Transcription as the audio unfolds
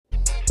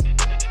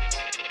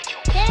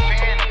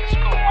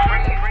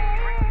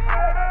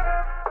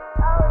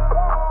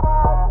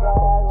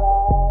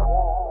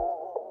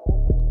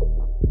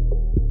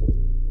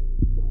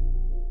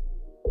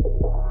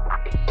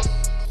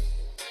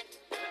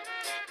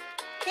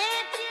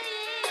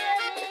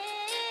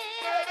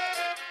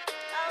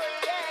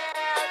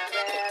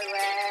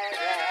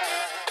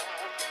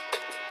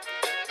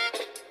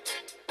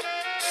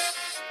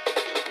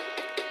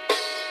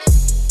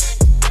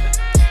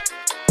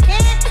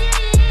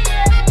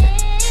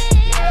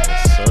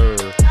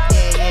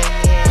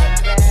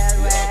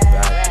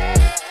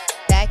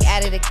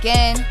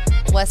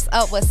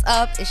up? What's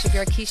up? It's your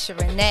girl Keisha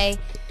Renee,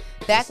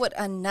 back with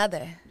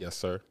another Yes,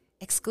 sir.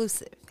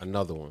 exclusive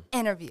Another one.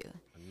 interview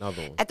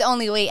Another one. at the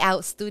Only Way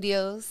Out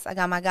Studios. I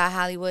got my guy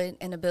Hollywood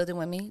in the building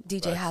with me,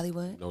 DJ Facts.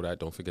 Hollywood. Know that.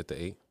 Don't forget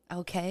the 8.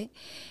 Okay,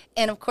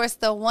 and of course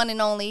the one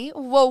and only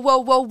whoa, Whoa.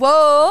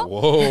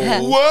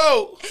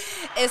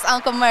 it's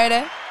Uncle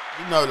Murder.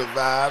 You know the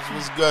vibes.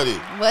 What's goody?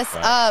 What's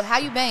up? How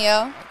you been,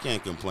 yo? I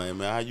can't complain,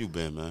 man. How you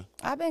been, man?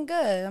 I've been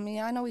good. I mean,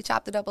 I know we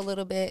chopped it up a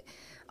little bit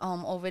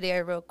over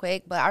there real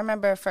quick, but I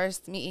remember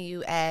first meeting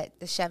you at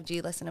the Chef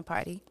G listening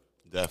party.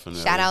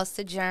 Definitely. Shout outs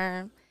to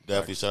Germ.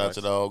 Definitely shout out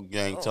to the whole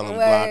gang. Tell them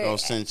Word. Blanco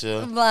sent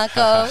you.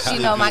 Blanco, you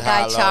know, my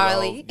guy Sleepy Hollow,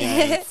 Charlie.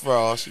 gang,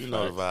 Frost, you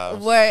know the vibes.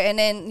 Word, and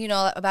then, you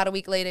know, about a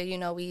week later, you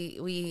know,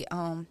 we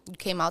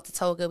came out to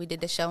Toga, we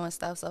did the show and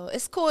stuff. So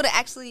it's cool to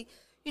actually,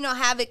 you know,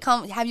 have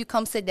you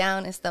come sit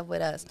down and stuff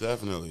with us.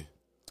 Definitely.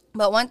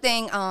 But one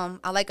thing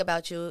I like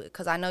about you,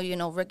 because I know you're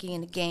no rookie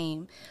in the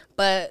game,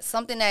 but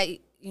something that,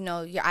 you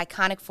know, you're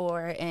iconic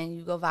for and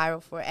you go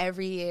viral for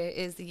every year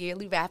is the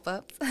yearly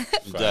wrap-ups.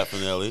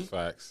 Definitely.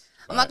 Facts.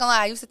 I'm not gonna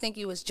lie, I used to think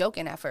you was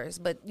joking at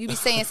first, but you be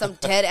saying some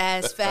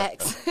dead-ass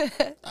facts.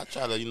 I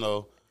try to, you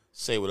know,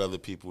 say what other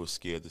people are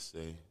scared to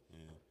say. Yeah.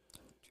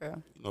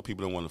 True. You know,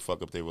 people don't want to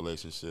fuck up their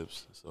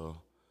relationships. So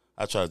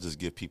I try to just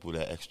give people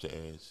that extra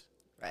edge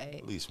Right,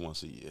 at least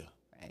once a year.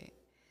 right.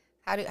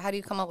 How do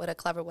you come up with a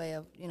clever way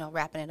of, you know,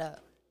 wrapping it up?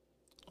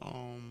 I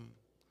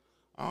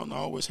don't know. I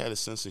always had a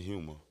sense of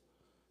humor.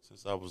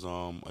 Since I was a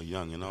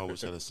youngin', I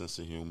always had a sense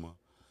of humor.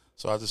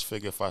 So I just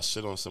figure if I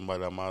shit on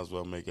somebody, I might as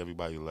well make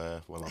everybody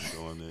laugh while I'm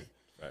doing it.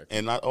 Facts.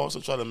 And I also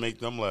try to make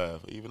them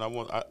laugh. Even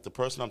the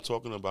person I'm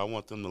talking about, I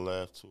want them to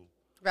laugh too.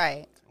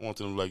 Right. I want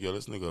them to be like, yo,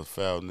 this nigga a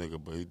foul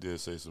nigga, but he did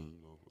say some,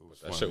 you know, it was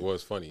That funny. shit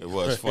was funny. It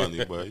was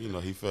funny, but, you know,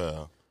 he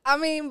foul. I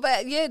mean,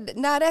 but yeah,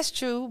 that's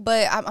true.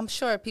 But I'm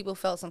sure people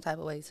felt some type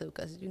of way too,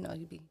 because you know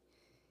you be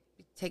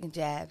taking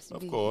jabs.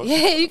 Of course.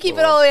 Yeah, you keep Of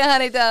it all the way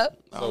 100 up.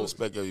 I don't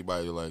expect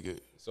everybody to like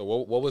it. So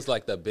what was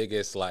like the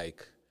biggest,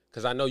 like,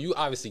 because I know you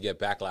obviously get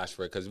backlash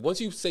for it, because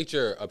once you state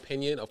your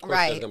opinion, of course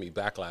Right. there's going to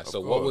be backlash. So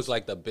Of what was course.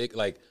 like the big,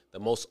 like the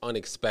most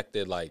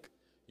unexpected, like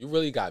you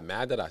really got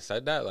mad that I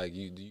said that? Like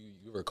you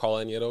recall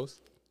any of those?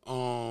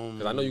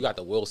 Because I know you got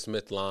the Will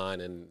Smith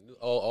line and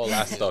all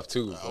that stuff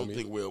too. I don't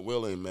think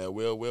Will ain't mad.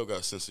 Will got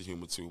a sense of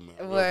humor too,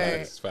 man.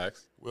 Word.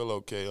 Facts. Will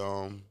okay.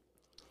 I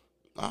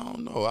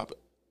don't know.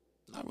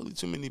 Not really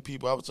too many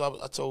people.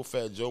 I told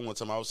Fat Joe one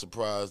time I was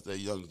surprised that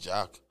Young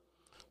Jock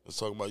was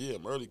talking about, yeah,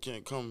 Murder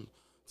can't come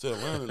to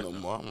Atlanta no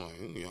more. I'm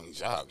like, Young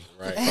Jock.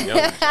 Right.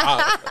 Young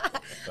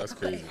Jock. That's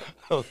crazy.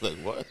 I was like,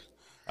 what?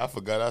 I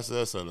forgot I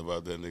said something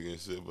about that nigga and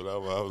shit, but I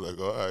was like,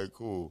 all right,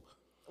 cool.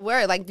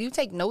 Word. Like, do you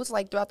take notes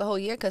like throughout the whole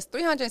year? Because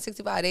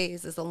 365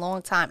 days is a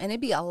long time, and it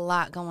be a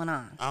lot going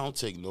on. I don't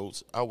take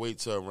notes. I wait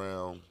till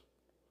around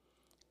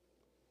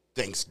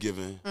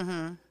Thanksgiving,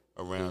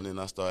 around then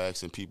I start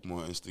asking people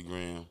on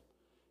Instagram,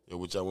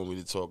 which I want me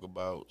to talk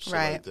about, shit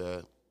Right. like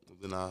that.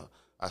 Then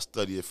I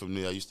study it from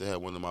there. I used to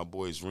have one of my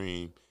boys,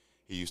 Reem.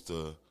 He used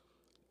to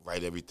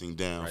write everything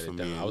down Write for it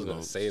me. down. I was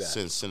gonna say that.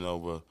 Send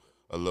over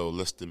a little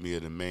list to me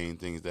of the main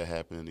things that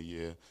happened in the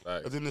year.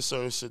 Right. But then there's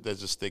certain shit that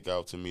just stick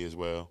out to me as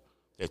well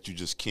that you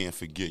just can't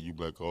forget. You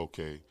be like,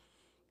 okay,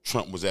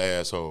 Trump was an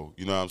asshole.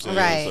 You know what I'm saying?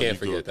 Right. So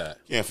Can't you forget that.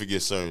 Can't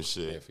forget certain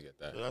shit. Can't forget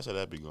that. Yeah, that's how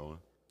that be going.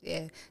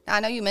 Yeah. Now, I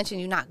know you mentioned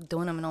you're not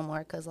doing them no more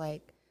because,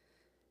 like,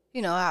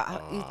 you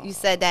know, you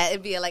said that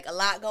it'd be like a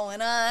lot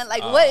going on.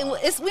 Like,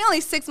 we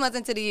only 6 months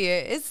into the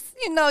year. It's,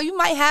 you know, you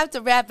might have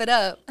to wrap it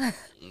up. I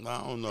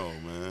don't know,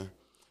 man.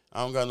 I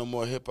don't got no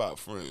more hip hop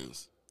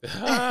friends.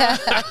 I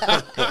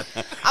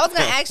was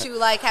gonna ask you,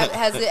 like,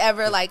 has it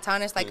ever like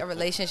tarnished like a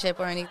relationship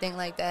or anything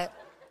like that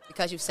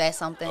because you said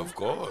something? Of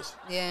course.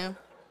 Yeah.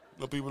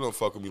 No, people don't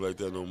fuck with me like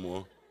that no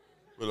more.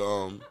 But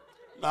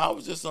I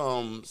was just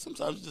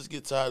sometimes you just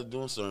get tired of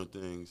doing certain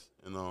things,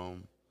 and I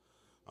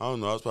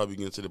don't know. I was probably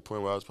getting to the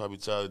point where I was probably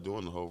tired of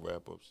doing the whole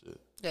wrap up shit.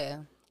 Yeah.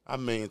 I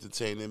may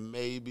entertain it,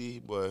 maybe,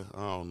 but I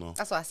don't know.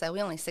 That's why I said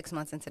we only 6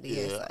 months into the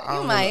year. So I you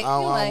don't might.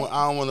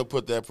 I don't want to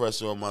put that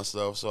pressure on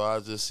myself, so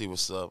I'll just see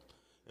what's up.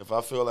 If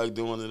I feel like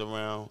doing it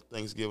around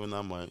Thanksgiving,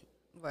 I might.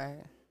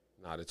 Right.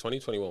 Nah, the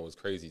 2021 was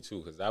crazy too,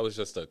 because that was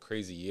just a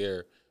crazy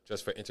year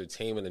just for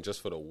entertainment and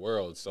just for the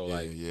world. So Yeah,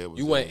 like, yeah, it was-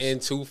 you went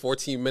into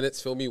 14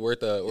 minutes, feel me,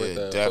 worth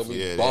the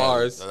Definitely. Yeah,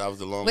 bars. That was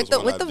the longest With the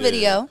one with I the did.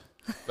 video. You know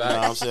what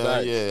I'm Facts, saying?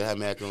 facts. Yeah, had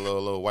me acting a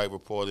little white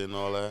reporter and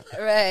all that.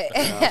 Right.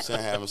 You know what I'm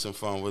saying? Having some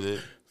fun with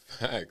it.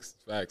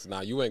 Facts.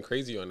 Nah, you went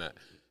crazy on that.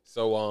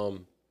 So,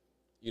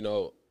 you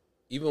know,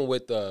 even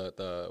with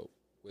the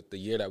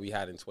year that we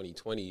had in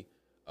 2020,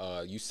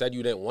 you said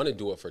you didn't want to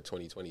do it for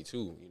 2022.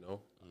 You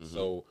know,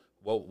 so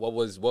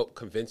what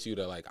convinced you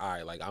to like, all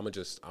right, like I'ma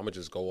just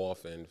go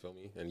off and feel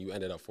me, and you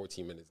ended up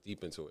 14 minutes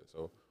deep into it.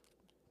 So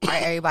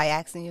Right, everybody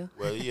asking you.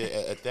 Well, yeah,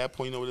 at that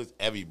point, you know what it is?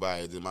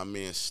 Everybody. Then my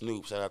man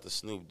Snoop, shout out to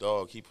Snoop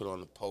Dogg, he put on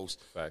the post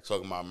Facts.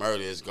 talking about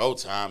murder. It's go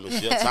time. It's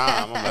your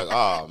time. I'm like,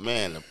 oh,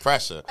 man, the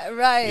pressure.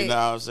 Right. You know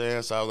what I'm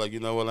saying? So I was like, you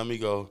know what? Let me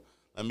go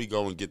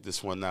and get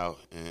this one out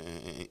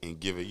and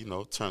give it, you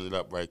know, turn it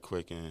up right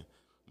quick. And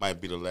might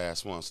be the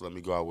last one. So let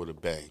me go out with a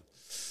bang.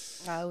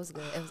 No, it was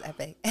good. It was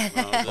epic.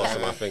 I'm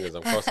crossing my fingers.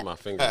 I'm crossing my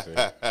fingers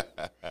here.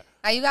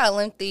 Now you got a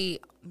lengthy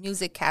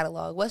music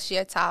catalog. What's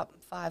your top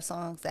 5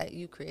 songs that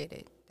you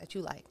created that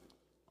you like?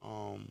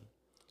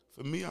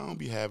 For me, I don't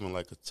be having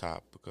like a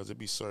top because it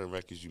be certain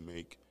records you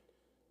make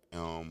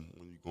when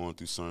you're going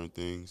through certain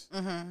things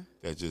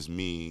that just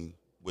mean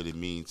what it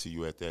means to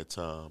you at that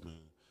time. And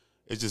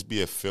it just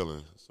be a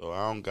feeling. So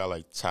I don't got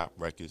like top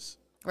records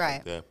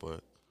like that,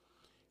 but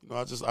you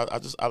know,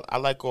 I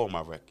like all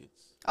my records.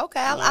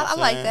 Okay, You know I what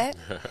like I'm that.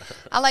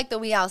 I like the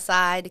We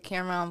Outside, the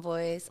Cameron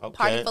Boys, Okay.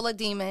 Party Full of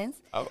Demons.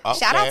 Okay.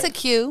 Shout out to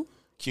Q.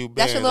 Q That's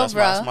Bands, your little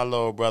bro. that's my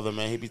little brother,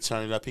 man. He be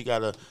turning up. He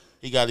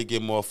gotta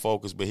get more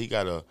focused, but he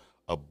got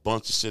a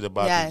bunch of shit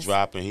about to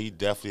drop, and he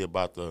definitely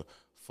about to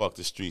fuck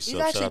the streets He's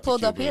up. Shout actually out to pulled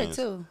Q up here Bands.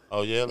 too.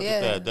 Oh yeah, look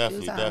at that.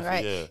 Definitely,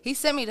 right. yeah. He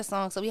sent me the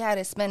song, so we had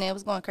it spinning. It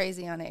was going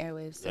crazy on the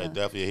airwaves. Yeah, So.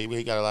 definitely.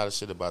 He got a lot of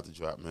shit about to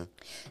drop, man.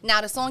 Now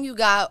the song you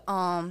got,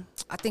 I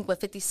think with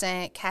 50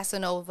 Cent,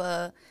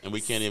 Casanova. And we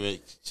can't even.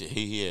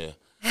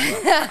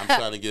 I'm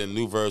trying to get a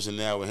new version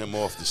now with him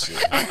off the shit.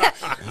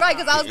 Right,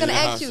 because I was going to You know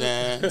ask what I'm you,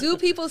 saying? do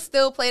people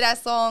still play that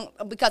song?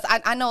 Because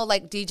I know,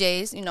 like,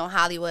 DJs, you know,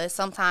 Hollywood,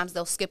 sometimes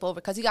they'll skip over,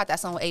 because you got that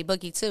song with A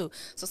Boogie, too.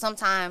 So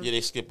sometimes Yeah,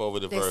 they skip over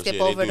the They verse. skip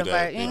Yeah, over they do the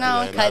that. verse, They you do know,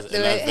 that. And cut that's,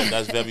 through and it.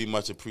 that's very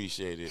much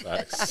appreciated.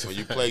 Facts. When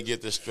you play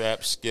Get the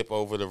Strap, skip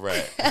over the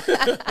rap.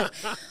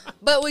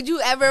 But would you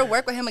ever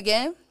work with him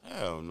again?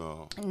 Hell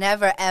no.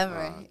 Never,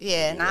 ever.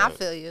 Yeah, do nah, I that.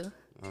 feel you.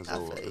 It's I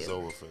over. feel It's you.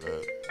 over for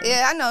that.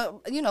 Yeah, I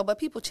know, you know, but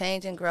people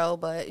change and grow,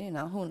 but, you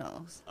know, who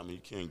knows? I mean, you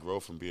can't grow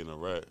from being a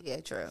rat. Yeah,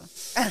 true.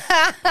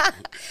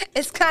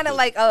 It's kind of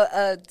like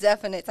a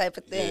definite type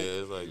of Yeah,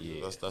 thing. it's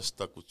like that's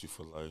stuck with you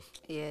for life.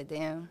 Yeah,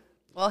 damn.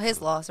 Well,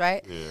 his loss,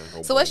 right?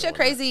 Yeah. So what's your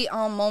crazy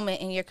moment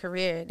in your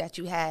career that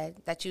you had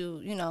that you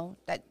know,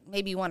 that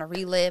maybe you want to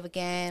relive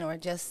again or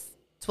just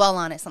dwell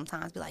on it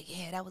sometimes? Be like,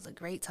 yeah, that was a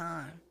great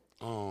time.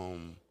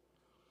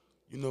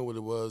 You know what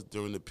it was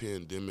during the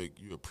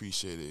pandemic? You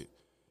appreciated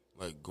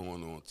like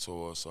going on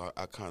tour, so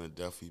I kind of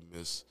definitely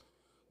miss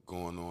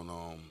going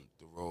on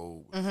the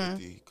road with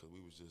 50 because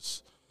we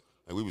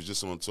was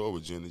just on tour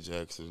with Janet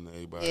Jackson and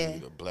everybody, Yeah.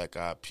 the Black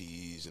Eyed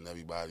Peas and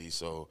everybody.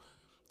 So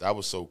that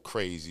was so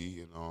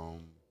crazy,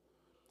 and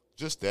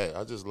just that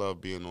I just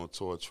love being on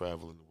tour,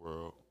 traveling the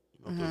world.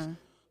 You know, 'cause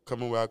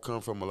coming where I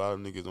come from, a lot of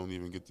niggas don't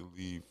even get to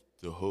leave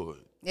the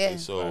hood. Yeah. And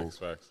so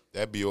Facts.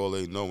 that be all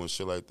they know and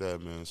shit like that,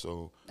 man.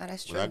 So No,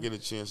 that's when I true. get a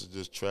chance to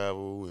just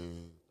travel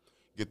and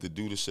get to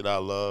do the shit I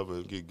love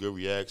and get good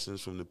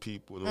reactions from the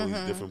people in all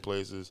these different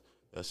places,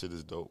 that shit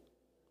is dope.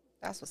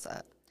 That's what's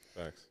up.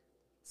 Facts.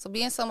 So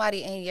being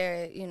somebody in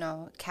your, you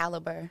know,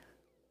 caliber,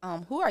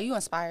 who are you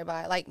inspired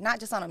by? Like, not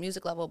just on a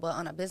music level, but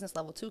on a business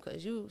level, too,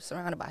 because you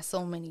surrounded by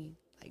so many,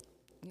 like,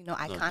 you know,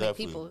 iconic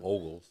definitely. people.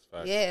 Moguls.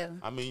 Facts. Yeah.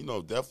 I mean, you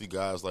know, definitely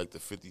guys like the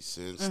 50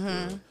 Cents,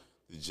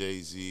 the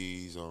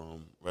Jay-Z's,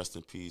 rest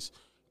in peace,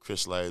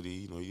 Chris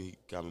Lighty. You know, he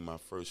got me my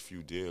first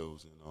few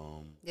deals,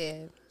 and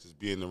Yeah. just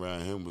being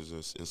around him was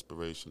just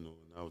inspirational,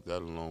 and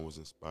that alone was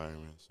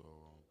inspiring. So,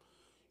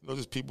 you know,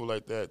 just people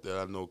like that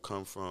I know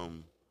come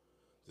from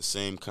the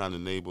same kind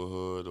of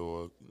neighborhood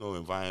or, you know,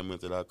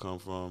 environment that I come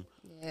from,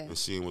 Yeah. and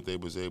seeing what they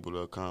was able to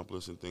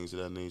accomplish and things of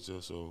that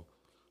nature. So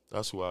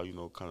that's who I, you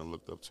know, kind of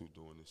looked up to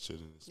doing this shit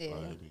and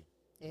inspired me.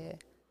 Yeah.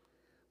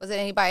 Was there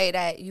anybody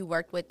that you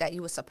worked with that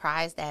you were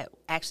surprised that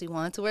actually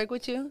wanted to work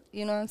with you?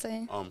 You know what I'm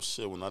saying?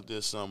 Shit, when I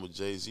did something with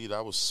Jay-Z,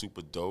 that was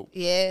super dope.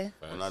 Yeah.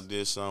 When I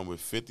did something with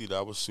 50,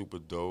 that was super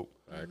dope.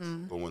 Facts.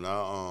 But when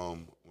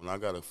I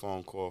got a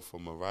phone call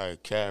from Mariah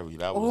Carey,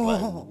 that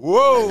was like,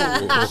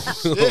 whoa,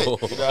 shit. You know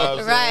what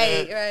I'm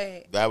Right, saying?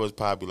 right. That was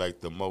probably like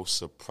the most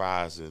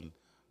surprising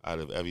out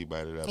of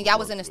everybody that. And y'all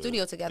was in the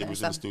studio together It and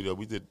was in the stuff. studio.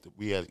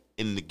 We had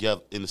in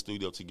the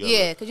studio together.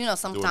 Yeah, because, you know, doing the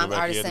sometimes record.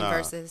 artists sing Nah.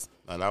 verses.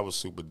 Nah, that was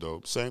super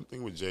dope. Same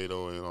thing with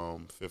J-Lo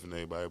and Fifth and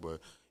everybody,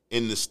 but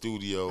in the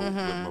studio with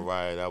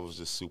Mariah, that was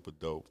just super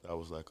dope. That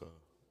was like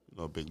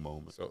a big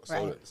moment. So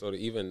Right. to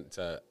even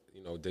to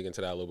you know dig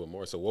into that a little bit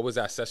more. So what was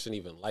that session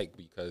even like?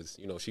 Because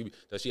you know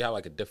does she have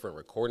like a different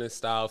recording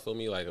style? Feel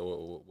me? Like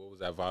what was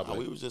that vibe like?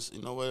 We was just,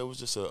 you know what? It was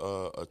just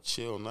a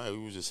chill night.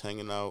 We was just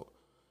hanging out,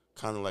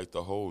 kind of like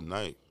the whole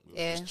night. We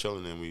Yeah. was just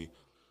chilling, and we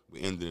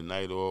ended the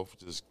night off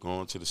just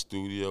going to the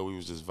studio. We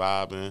was just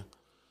vibing.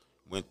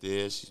 Went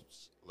there. She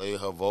laid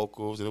her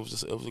vocals, and it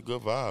was a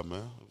good vibe,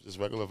 man. It was just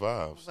regular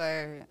vibes.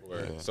 Word.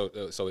 Word.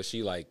 Yeah. So is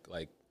she like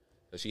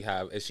is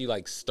she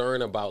like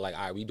stern about like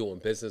all right, we doing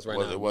business right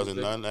now? It wasn't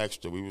music? nothing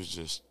extra. We was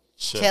just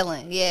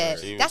Chilling, yeah.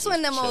 She was That's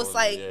when the just most, chilling,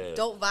 like, yeah.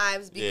 dope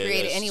vibes be Yeah,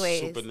 created that's anyways.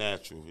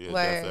 supernatural. Yeah, Word.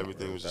 definitely.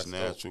 Everything was just That's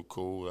dope. natural,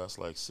 cool. That's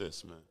like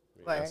sis, man.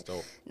 Yeah, that's Word.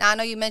 dope. Now, I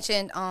know you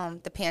mentioned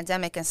the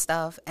pandemic and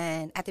stuff,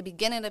 and at the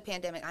beginning of the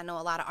pandemic, I know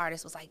a lot of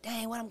artists was like,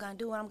 dang, what I'm going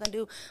to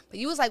do. But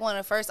you was like one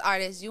of the first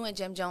artists, you and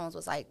Jim Jones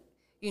was like,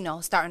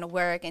 starting to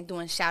work and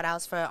doing shout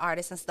outs for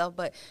artists and stuff.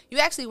 But you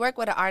actually work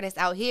with an artist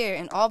out here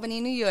in Albany,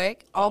 New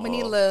York,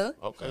 Albany Lou.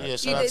 Okay, yeah,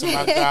 shout out to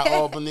my guy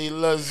Albany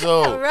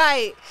Lizzo.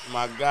 Right.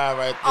 My guy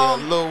right there.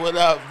 Lou, what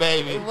up,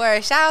 baby?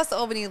 Word. Shout outs to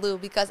Albany Lou,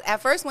 because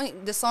at first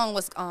when the song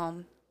was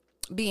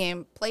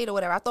being played or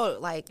whatever, I thought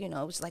it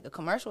was like a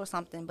commercial or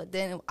something, but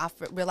then I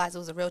realized it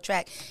was a real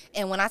track.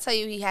 And when I tell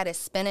you he had it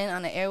spinning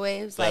on the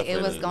airwaves,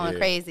 it was going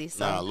crazy.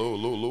 So nah,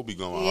 Lou be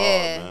going hard,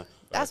 man.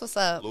 That's what's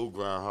up. Lou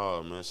grind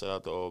hard, man. Shout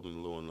out to Albany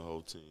Lou and the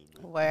whole team,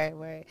 man.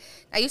 Word.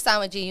 Now you signed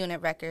with G Unit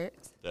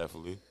Records.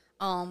 Definitely.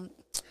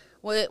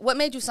 What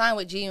made you sign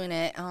with G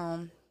Unit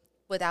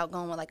without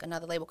going with like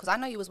another label? Because I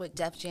know you was with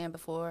Def Jam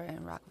before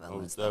and Rockefeller.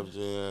 And stuff. Def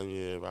Jam,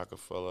 yeah,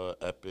 Rockefeller,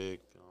 Epic,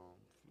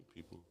 a few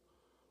people.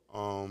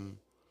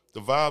 The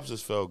vibes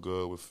just felt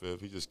good with Fifth.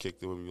 He just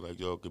kicked it with me like,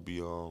 yo, it could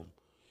be,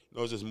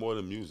 it's just more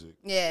than music.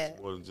 Yeah.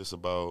 It's more than just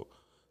about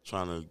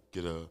trying to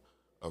get a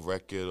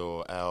record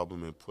or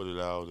album and put it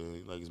out.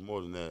 And it's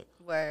more than that.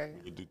 Word.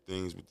 We could do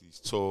things with these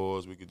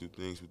tours. We could do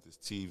things with this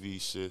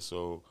TV shit.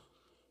 So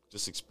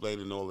just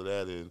explaining all of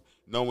that and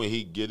knowing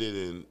he get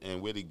it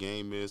and where the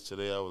game is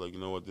today, I was like, you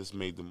know what, this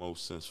made the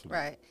most sense for me.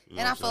 Right. You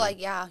know and I what feel I'm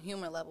like y'all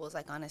humor level is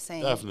like on the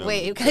same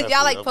Definitely, because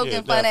y'all like poking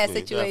yeah, fun at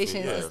definitely,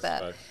 situations definitely, and yeah.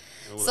 stuff.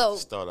 saying? So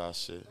Start our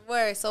shit.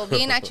 word. So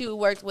being that you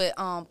worked with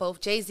both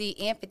Jay-Z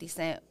and 50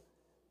 Cent,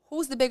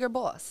 who's the bigger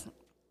boss?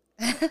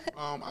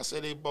 I say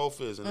they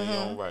both is in their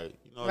own right.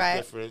 It's Right.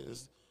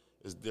 different.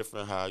 It's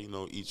different how,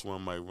 each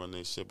one might run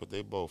their shit, but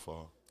they both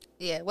are.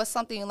 Yeah. What's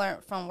something you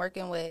learned from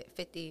working with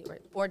 50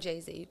 or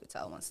Jay-Z? You could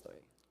tell one story.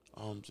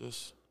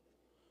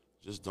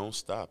 Just don't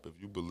stop. If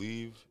you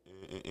believe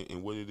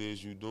in what it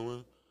is you're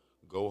doing,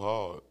 go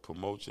hard.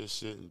 Promote your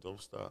shit and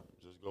don't stop.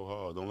 Just go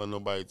hard. Don't let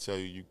nobody tell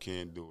you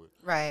can't do it.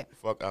 Right.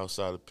 Fuck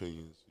outside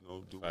opinions. Do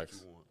what you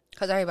want.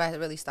 Because everybody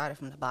really started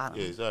from the bottom.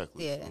 Yeah,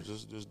 exactly. Yeah. So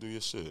just do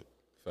your shit.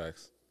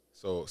 Facts.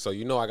 So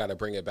I got to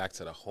bring it back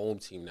to the home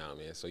team now,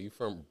 man. So you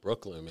from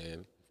Brooklyn,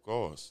 man. Of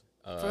course.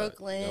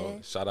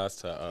 Brooklyn. Shout outs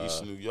to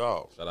East New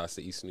York. Shout outs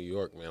to East New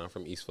York, man. I'm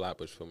from East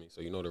Flatbush, feel me?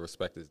 So the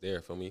respect is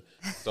there, feel me?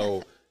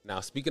 So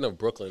now speaking of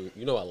Brooklyn,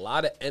 a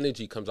lot of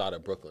energy comes out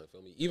of Brooklyn,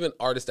 feel me? Even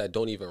artists that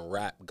don't even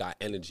rap got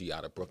energy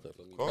out of Brooklyn,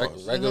 feel me?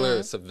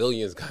 Regular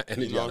civilians got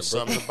energy out of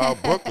Brooklyn. Something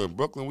about Brooklyn.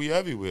 Brooklyn, we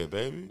everywhere,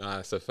 baby. Nah,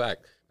 that's a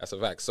fact. That's a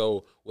fact.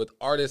 So with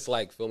artists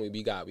like, feel me,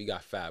 we got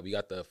Fab, we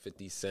got the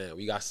 50 Cent,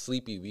 we got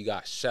Sleepy, we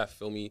got Chef,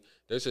 feel me?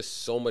 There's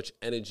just so much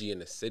enery in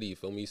the city,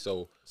 feel me?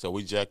 So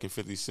we jacking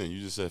 50 Cent.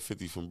 You just said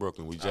 50 from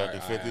Brooklyn. We jacking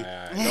 50?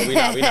 No, we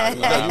not.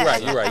 No, you're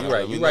right.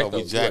 You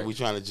right. We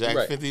trying to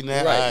jack 50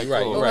 now?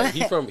 You're right.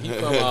 He from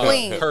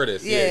Queens.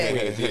 Curtis. Yeah.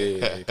 Queens.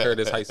 Yeah.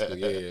 Curtis High School.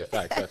 Yeah.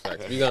 Facts.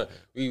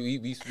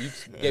 We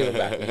gave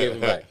him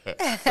back.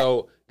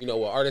 So, with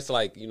artists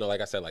like,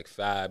 like I said, like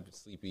Fab,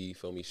 Sleepy,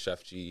 feel me,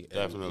 Chef G,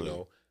 and,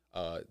 Definitely.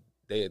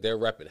 they're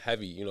repping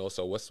heavy,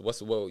 so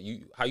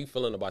how you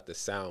feeling about the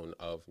sound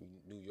of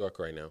New York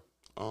right now?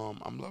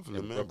 I'm loving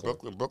it, man.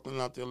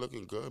 Brooklyn out there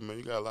looking good, man.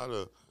 You got a lot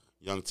of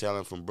young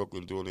talent from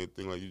Brooklyn doing their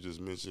thing, like you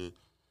just mentioned.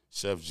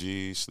 Chef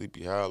G,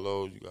 Sleepy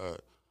Hollow. You got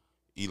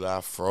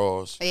Eli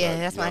Frost.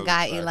 That's my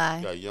guy, Eli.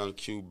 You got young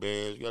Q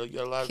bands. You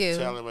got a lot Q. of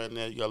talent right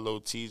now. You got little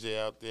TJ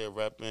out there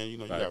rapping. You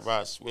got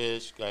Rod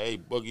Swish. You got A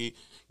Boogie.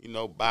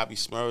 Bobby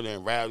Smurda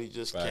and Rowdy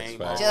just came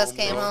home. Just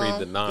came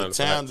home.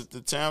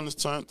 The town is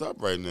turned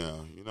up right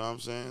now. You know what I'm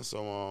saying?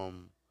 So,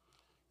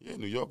 yeah,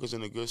 New York is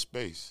in a good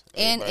space.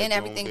 And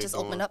everything just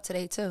opened up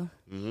today, too.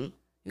 Mm-hmm.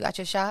 You got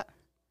your shop?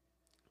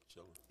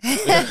 Chilling.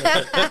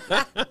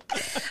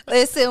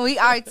 Listen, we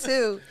are,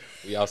 too.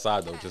 We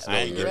outside, though. Just know I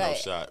ain't getting no Right.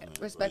 shot, man.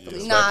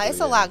 Respectfully. Yeah. Nah, it's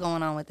a lot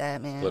going on with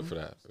that, man. flip for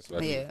that.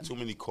 Respectfully. Yeah. Too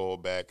many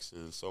callbacks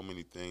and so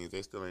many things.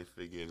 They still ain't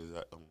figured it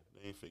out.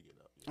 They ain't figured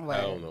it out. Right.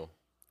 I don't know.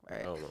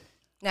 Right. I don't know.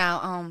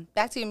 Now,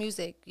 back to your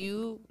music.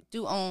 You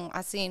do own,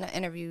 I seen an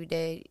interview you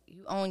did,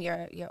 you own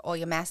your all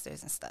your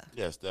masters and stuff.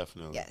 Yes,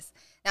 definitely. Yes.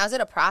 Now, is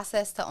it a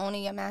process to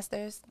owning your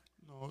masters?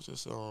 No, it's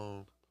just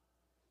the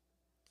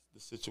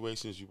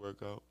situations you work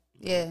out.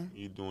 Yeah.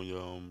 You're doing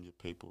your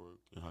paperwork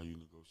and how you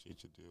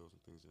negotiate your deals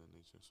and things of that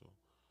nature. So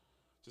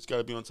just got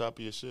to be on top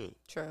of your shit.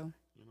 True.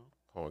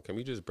 Hold on, can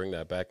we just bring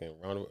that back in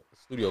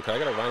studio? Can I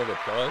get a round of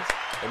applause?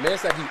 The man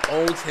said he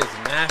owns his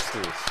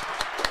masters.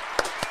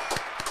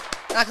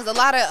 Because a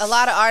lot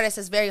of artists,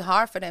 it's very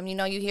hard for them.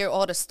 You hear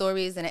all the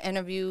stories and the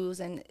interviews,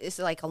 and it's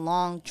like a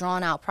long,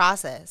 drawn out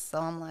process. So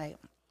I'm like,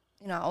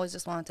 I always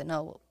just wanted to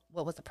know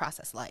what was the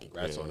process like.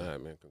 Congrats on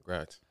that, man.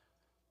 Congrats.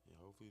 Yeah,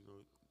 hopefully,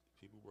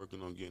 people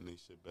working on getting their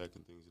shit back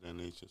and things of that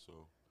nature. So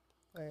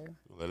Word.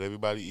 let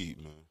everybody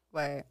eat, man.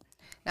 Word.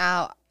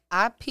 Now,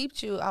 I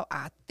peeped you.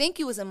 I think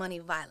you was in Money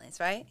Violence,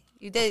 right?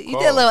 You did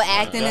a little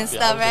acting and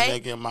stuff, right?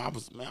 I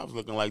was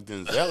looking like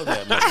Denzel in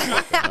that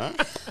motherfucker, man.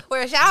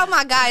 Where shout out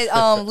my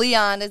guy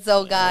Leon, the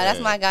Zoe guy. That's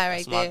my guy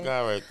right there. That's my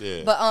guy right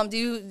there. But do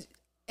you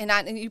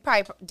and you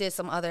probably did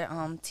some other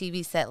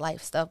TV set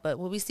life stuff, but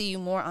will we see you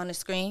more on the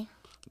screen?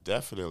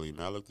 Definitely,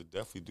 man. I look to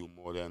definitely do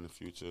more of that in the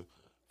future.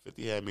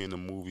 50 had me in the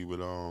movie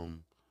with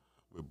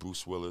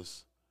Bruce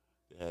Willis.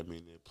 They had me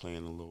in there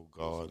playing a little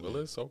guard.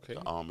 Willis, okay.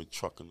 The Army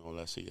truck and all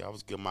that shit. Yeah, I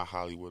was getting my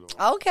Hollywood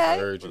on. Okay.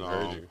 Heard you, But,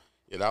 heard you.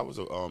 Yeah, that was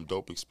a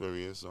dope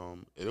experience.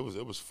 It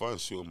was fun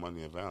shooting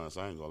Money and Violence.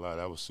 I ain't gonna lie,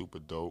 that was super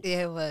dope.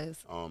 Yeah, it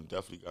was.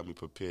 Definitely got me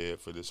prepared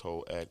for this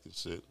whole acting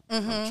shit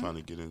Mm-hmm. I'm trying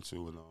to get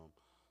into, and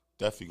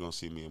definitely gonna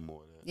see me in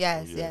more of that.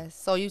 Yes, So, yeah. yes.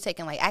 So you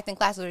taking like acting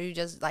classes, or you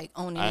just like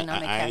owning I in on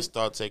the ain't character?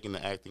 start taking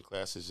the acting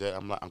classes yet.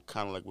 I'm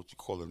kind of like what you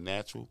call a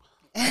natural.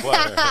 Okay. You know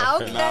what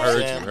I'm Heard you,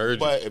 saying? heard you.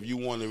 But if you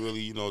want to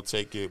really,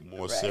 take it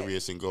more Right.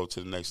 serious and go to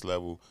the next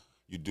level,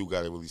 you do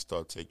got to really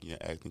start taking your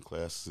acting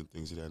classes and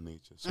things of that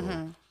nature.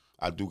 So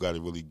I do got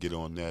to really get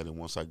on that, and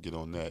once I get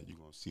on that, you're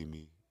gonna see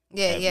me.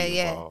 Yeah, heavily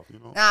yeah. involved, you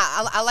know? Nah,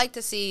 I like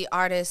to see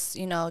artists,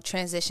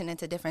 transition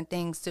into different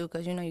things too,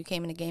 because you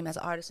came in the game as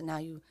an artist and now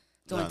you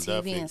doing Nah, TV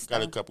definitely. and stuff.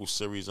 Got a couple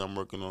series I'm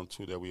working on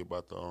too that we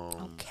about to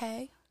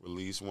Okay.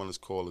 release. One is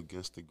called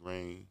Against the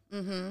Grain.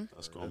 Mm-hmm.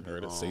 That's gonna be.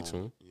 Heard it. Stay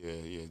tuned.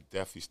 Yeah,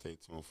 definitely stay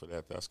tuned for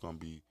that. That's gonna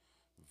be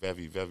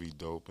very, very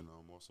dope. And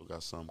also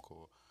got something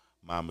called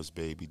Mama's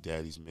Baby,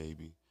 Daddy's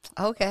Maybe,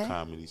 Okay.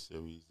 comedy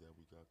series that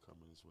we got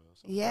coming as well.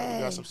 So Yay.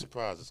 we got some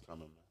surprises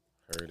coming,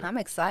 man. Heard it. I'm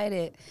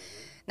excited.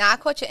 Now I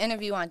caught your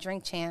interview on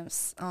Drink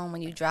Champs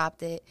when you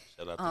dropped it.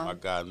 Shout out to my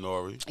guy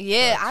Nori.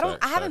 Yeah, Facts,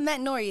 I haven't facts. met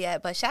Nori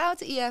yet, but shout out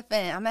to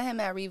EFN. I met him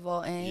at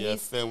Revolt, and Yeah,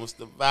 he's Finn was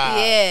the vibe.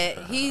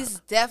 yeah, he's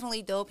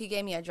definitely dope. He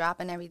gave me a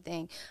drop and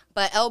everything.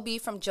 But LB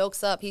from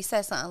Jokes Up, he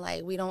said something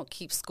like, "We don't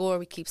keep score,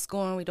 we keep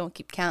scoring. We don't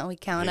keep counting, we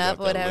count He up,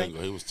 got or that whatever."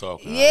 lingo. He was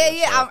talking. Yeah, out there.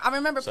 yeah, Shout- I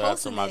remember Shout out to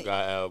posting my it.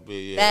 guy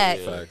LB.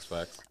 Facts. Yeah.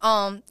 Facts.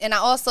 And I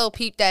also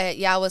peeped that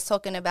y'all was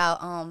talking about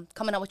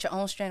coming up with your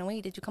own strain of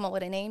weed. Did you come up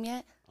with a name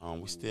yet?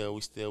 We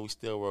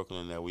still working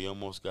on that. We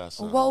almost got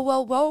something.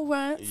 Whoa,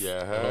 runs.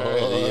 Yeah, heard.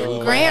 Oh.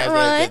 We Grant might have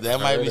Run. That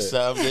might Heard be it.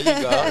 something. There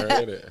you go.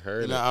 Heard it.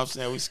 Heard You know it. what I'm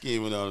saying? We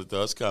scheming on it,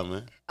 though. It's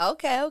coming.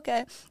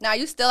 Okay. Now, are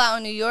you still out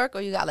in New York,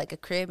 or you got like a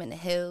crib in the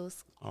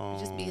hills? You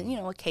just be,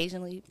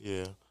 occasionally.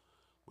 Yeah.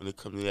 When it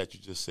comes to that, you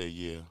just say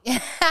yeah.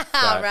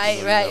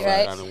 Right.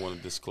 I don't want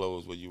to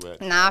disclose where you at.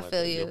 Nah, I Like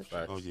feel that. you.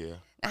 Facts. Oh, yeah.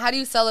 Now, how do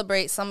you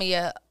celebrate some of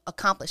your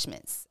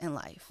accomplishments in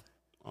life?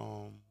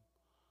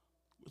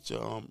 With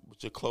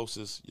your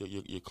closest,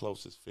 your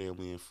closest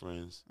family and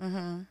friends.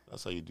 Mm-hmm.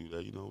 That's how you do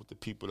that. With the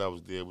people that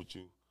was there with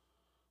you.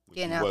 When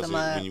Getting you out the wasn't-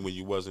 mud. when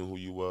you wasn't who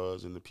you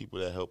was, and the people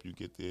that helped you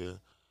get there,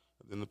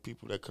 and then the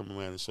people that come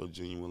around and show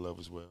genuine love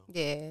as well.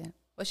 Yeah.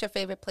 What's your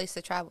favorite place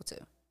to travel to?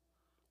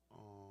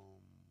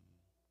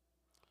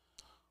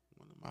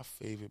 One of my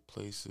favorite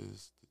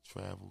places to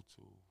travel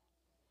to.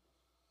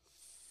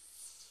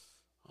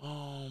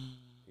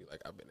 You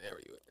like I've been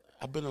everywhere.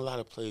 I've been a lot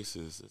of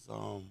places.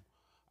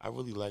 I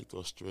really liked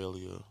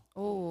Australia.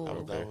 Ooh,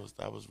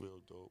 That was real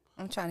dope.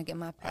 I'm trying to get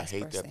my I passport.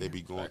 hate that they stamp.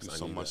 be going Facts, through I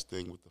so need much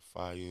thing with the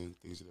fire and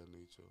things of that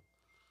nature.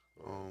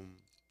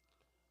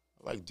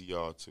 I like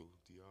DR too.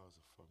 DR is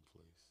a fun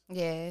place.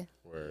 Yeah.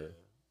 Word.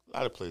 A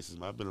lot of places,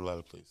 man. I've been a lot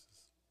of places.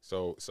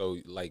 So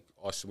like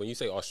when you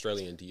say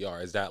Australia and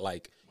DR, is that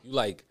like you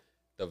like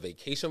the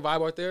vacation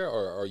vibe out there,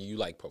 or are you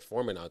like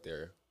performing out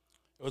there?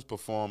 It was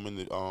performing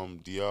the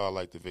DR. I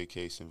like the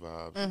vacation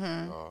vibes.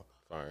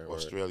 Fire. Word.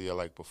 Australia, I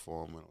like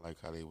performing. I like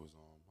how they was.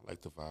 I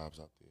like the vibes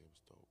out there. It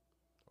was dope.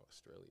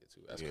 Australia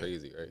too. That's Yeah.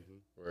 crazy,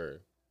 right?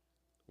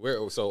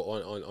 Where so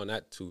on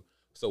that too.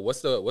 So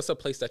what's the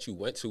place that you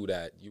went to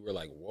that you were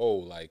like, whoa,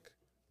 like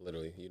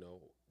literally,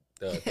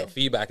 the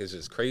feedback is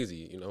just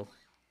crazy,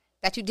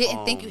 That you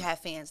didn't think you had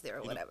fans there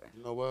or whatever.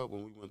 You know what?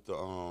 When we went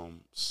to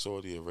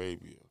Saudi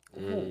Arabia,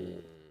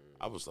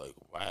 I was like,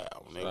 wow.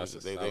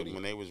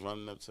 When they was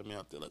running up to me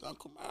out there like,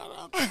 Uncle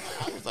Mara,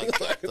 I was like,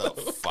 get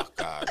the fuck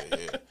out of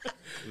here.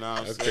 You know what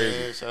I'm That's saying?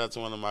 crazy. Shout out to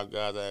one of my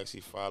guys I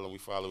actually follow. We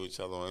follow each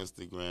other on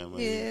Instagram. Man.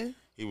 Yeah.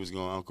 He was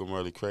going Uncle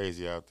Murder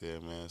crazy out there,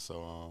 man.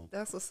 So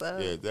That's what's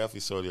up. yeah, definitely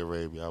Saudi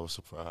Arabia. I was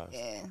surprised.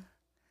 Yeah.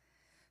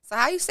 So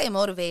how you stay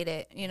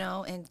motivated,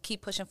 and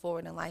keep pushing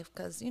forward in life?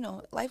 Because,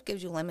 life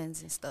gives you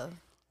lemons and stuff.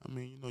 I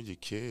mean, your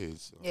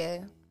kids.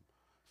 Yeah.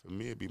 For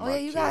me, it'd be Oh, my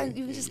yeah, kids.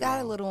 you just got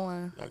a little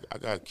one. I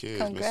got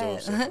kids,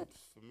 Congrats. man. So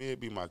for me, it'd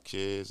be my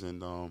kids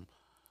and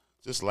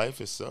just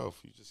life itself.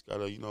 You just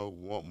gotta,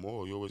 want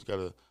more. You always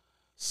gotta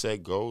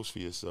set goals for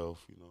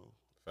yourself.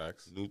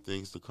 Facts. New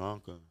things to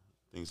conquer,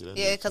 things of that.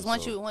 Yeah, nature. because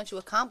once you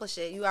accomplish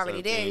it, you already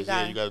certain there. You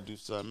things, you got gotta do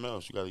something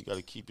else. You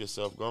gotta keep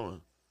yourself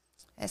going.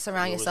 and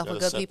surround You always yourself with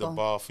gotta good set people. the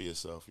bar for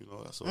yourself.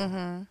 That's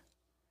all.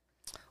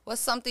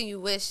 What's something you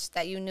wish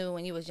that you knew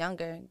when you was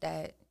younger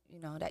that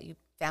that you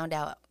found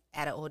out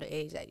at an older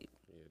age that you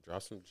Yeah,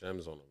 drop some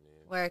gems on them,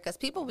 man. were? Because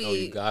people No,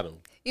 you be got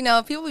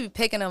them. people be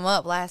picking them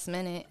up last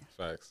minute,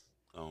 Facts.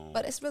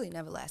 but it's really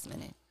never last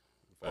minute.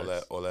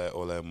 Facts. All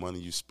that money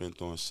you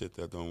spent on shit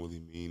that don't really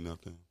mean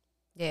nothing.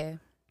 Yeah.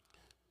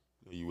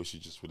 You wish you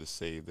just would have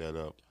saved that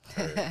up.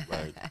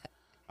 Like,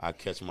 I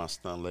catch my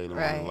stunt later on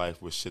Right. in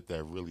life with shit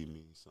that really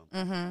means something.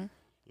 Mm-hmm.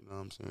 You know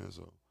what I'm saying?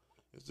 So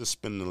it's just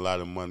spending a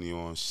lot of money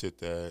on shit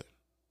that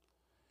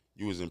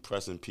you was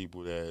impressing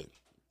people that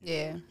you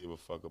Yeah. don't really give a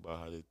fuck about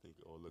how they think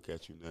or look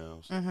at you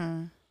now. So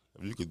Mm-hmm.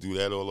 if you could do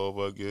that all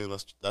over again,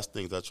 that's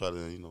things I try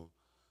to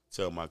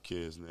tell my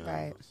kids now.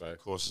 Right.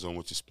 Cautious on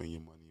what you spend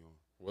your money on.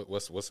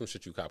 What's some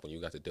shit you cop when you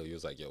got the deal? You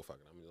was like, yo, fuck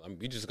it,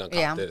 we just gonna cop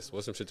Yeah, this.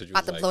 What's some shit that you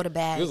about was to like, blow the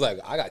bag. You was like,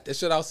 I got this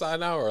shit outside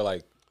now, or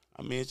like,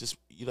 I mean, it's just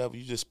you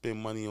just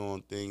spend money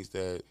on things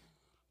that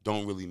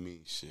don't really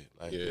mean shit.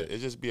 Like it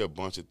just be a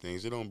bunch of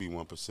things. It don't be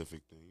one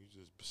specific thing. You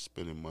just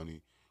spending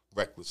money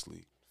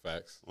recklessly.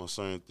 Facts on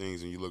certain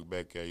things, and you look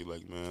back at it, you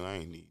like, man, I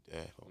ain't need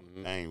that. Or,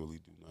 I ain't really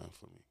do nothing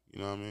for me. You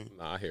know what I mean?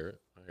 Nah, I hear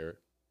it.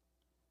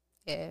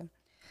 Yeah.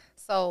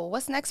 So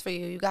what's next for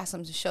you? You got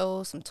some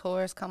shows, some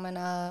tours coming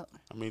up.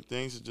 I mean,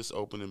 things are just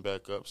opening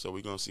back up, so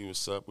we're gonna see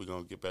what's up. We're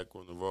gonna get back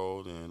on the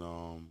road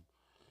and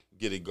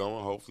get it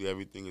going. Hopefully,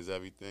 everything is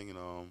everything.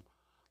 And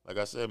like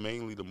I said,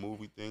 mainly the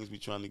movie things we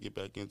trying to get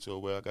back into.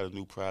 Well, I got a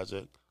new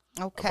project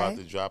about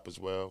to drop as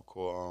well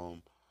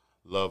called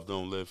Love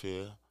Don't Live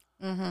Here.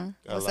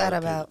 What's that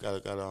about?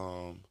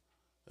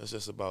 It's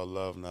just about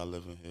love not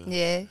living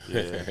here.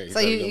 Yeah. So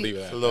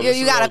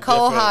you got a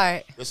cold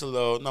heart. It's a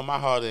little. No, my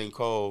heart ain't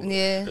cold.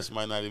 Yeah. This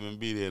might not even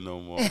be there no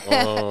more.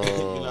 Oh, you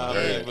know what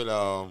I mean?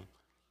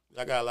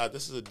 But I got a lot.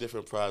 This is a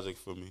different project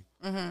for me.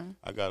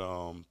 I got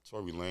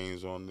Tory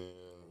Lanez on there.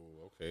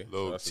 Okay.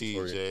 Lil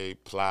TJ,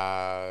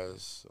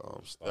 Plies,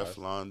 Steph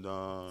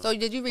London. So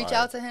did you reach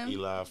out to him?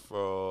 Eli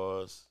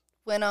Frost.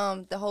 When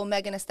the whole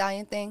Megan Thee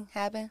Stallion thing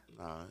happened?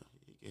 Nah,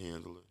 he can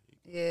handle it.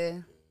 Yeah.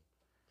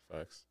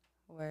 Facts.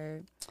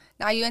 Word.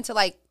 Now you into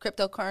like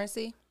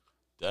cryptocurrency?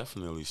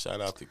 Definitely.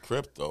 Shout out to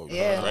crypto.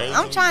 Yeah. Crazy.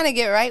 I'm trying to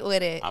get right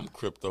with it. I'm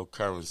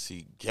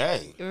cryptocurrency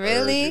gang.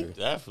 Really?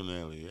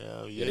 Definitely.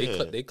 Hell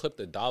yeah. They clipped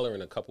the dollar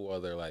in a couple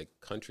other like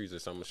countries or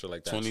something shit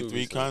like that.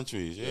 23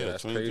 countries. Yeah,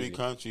 23 crazy.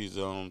 countries.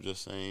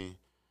 Just saying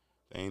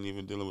they ain't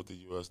even dealing with the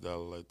US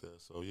dollar like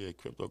that. So yeah,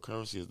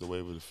 cryptocurrency is the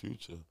wave of the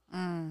future.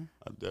 I'm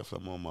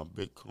on my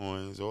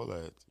Bitcoins, all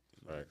that.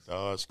 Facts.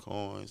 Doge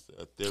coins,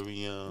 the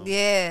Ethereum.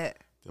 Yeah.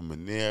 The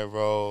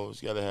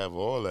Moneros, you gotta have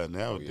all that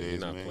nowadays, You're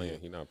not man. playing.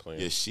 You're not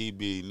playing. Your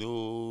She-Be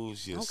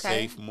News, your Okay.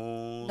 Safe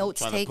Moon.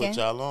 Notes trying taken. to put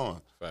y'all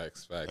on.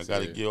 Facts. I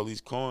gotta get all these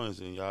coins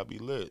and y'all be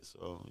lit.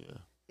 So yeah.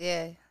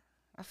 Yeah.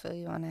 I feel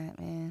you on that,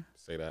 man.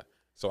 Say that.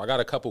 So I got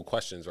a couple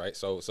questions, right?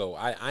 So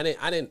I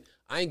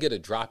didn't get a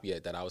drop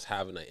yet that I was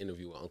having an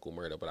interview with Uncle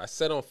Murda, but I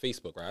said on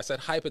Facebook, right? I said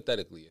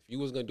hypothetically, if you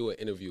was gonna do an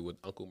interview with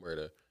Uncle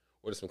Murda,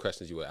 what are some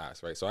questions you would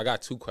ask, right? So I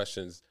got two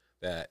questions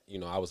that, you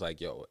know, I was like,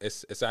 yo,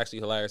 it's actually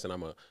hilarious, and I'm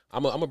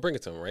gonna bring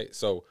it to him, right?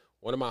 So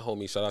one of my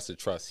homies, shout out to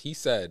Trust, he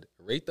said,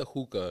 rate the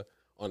hookah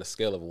on a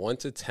scale of 1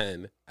 to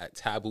 10 at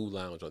Taboo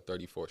Lounge on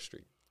 34th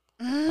Street.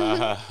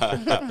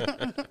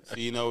 So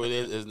you know what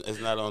it is? It's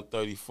not on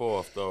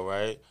 34th though,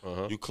 right?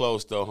 You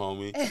close though,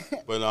 homie.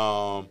 But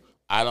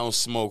I don't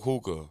smoke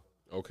hookah.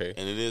 Okay.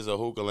 And it is a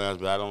hookah lounge,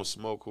 but I don't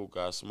smoke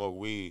hookah. I smoke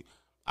weed.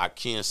 I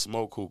can't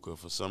smoke hookah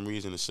for some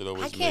reason. The shit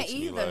always makes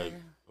me like.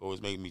 Always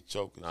make me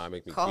choke. Nah, it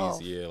make me Cough.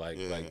 queasy. Yeah,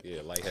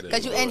 lightheaded.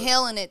 Because you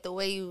inhaling it the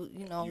way you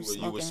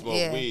would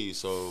smoke weed,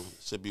 so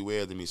it should be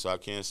weird to me. So I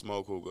can't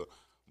smoke hookah.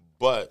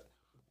 But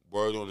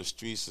word on the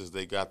streets is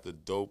they got the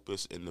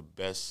dopest and the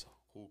best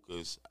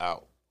hookahs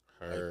out.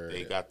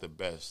 They got the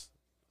best.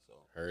 So.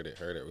 Heard it.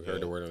 We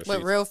heard the word on the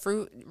With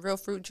streets. real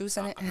fruit juice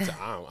in it.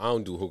 I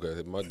don't do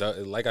hookah.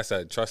 Like I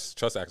said,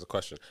 Trust asked a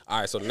question. All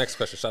right, so the next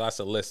question. Shout out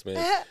to List,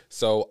 man.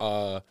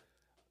 So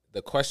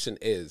the question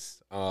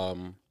is,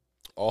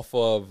 off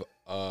of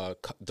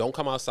Don't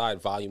Come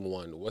Outside Volume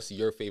 1, what's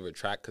your favorite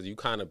track? Because you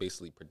kind of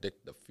basically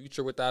predict the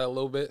future with that a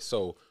little bit.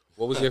 So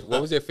what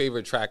was your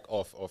favorite track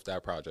off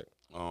that project?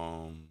 I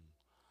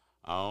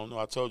don't know.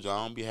 I told you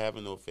I don't be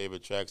having no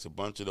favorite tracks. A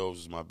bunch of those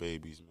is my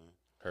babies, man.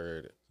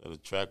 Heard it. So the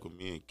track with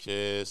me and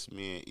Kiss,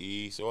 me and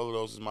E, so all of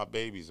those is my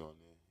babies on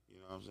there. You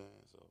know what I'm saying?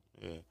 So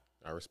yeah.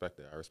 I respect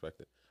it.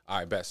 All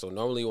right, bet. So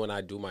normally when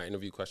I do my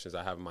interview questions,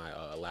 I have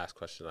my last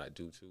question I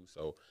do too.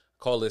 So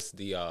call this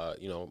the,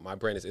 my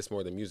brand is It's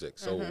More Than Music.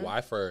 So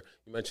why you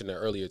mentioned it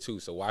earlier too,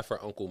 so why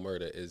for Uncle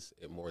Murda is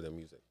it more than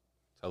music?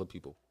 Tell the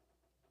people.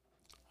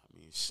 I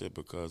mean, shit,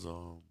 because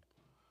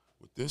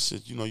with this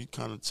shit, you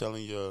kind of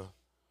telling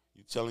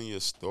your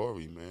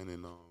story, man,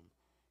 and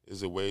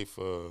it's a way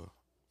for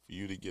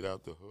you to get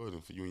out the hood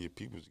and for you and your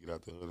people to get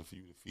out the hood and for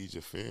you to feed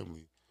your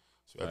family.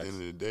 So at the end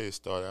of the day, it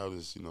started out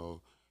as,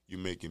 you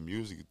making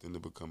music, then to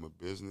become a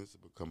business, to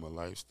become a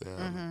lifestyle,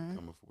 to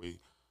become a way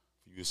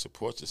for you to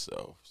support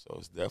yourself. So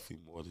it's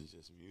definitely more than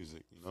just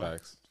music,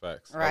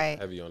 Facts. Right.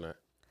 Heavy on that.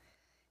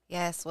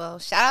 Yes, well,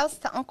 shout outs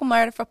to Uncle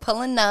Murda for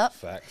pulling up.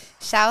 Facts.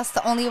 Shout outs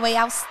to Only Way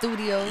Out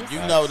Studios. You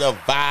know the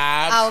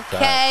vibe.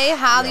 Okay,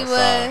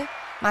 Hollywood.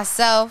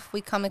 Myself, we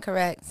coming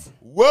correct.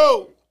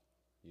 Whoa.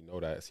 You know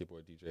that. It's your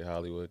boy DJ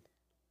Hollywood.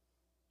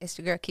 It's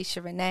your girl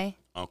Keisha Renee.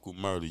 Uncle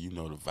Murda, you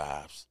know the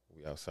vibes.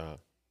 We outside.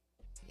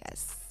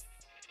 Yes.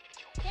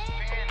 Yeah.